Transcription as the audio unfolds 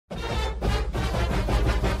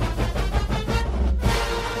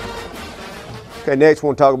Okay, next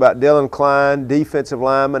we'll talk about Dylan Cline, defensive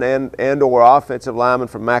lineman and/or offensive lineman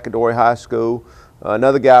from McAdory High School.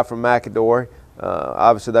 Another guy from McAdory.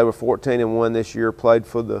 Obviously, they were 14-1 this year, played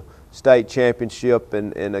for the state championship,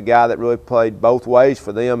 and a guy that really played both ways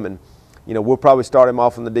for them. And you know, we'll probably start him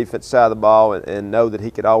off on the defense side of the ball and know that he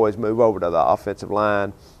could always move over to the offensive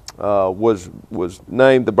line. Was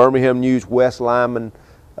named the Birmingham News West Lineman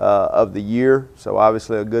of the Year, so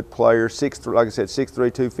obviously a good player. 6'3", like I said,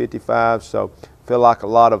 6'3", 255. So feel like a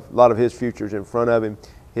lot of his future's in front of him.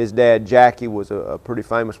 His dad Jackie was a pretty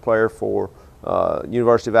famous player for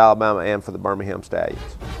University of Alabama and for the Birmingham Stallions.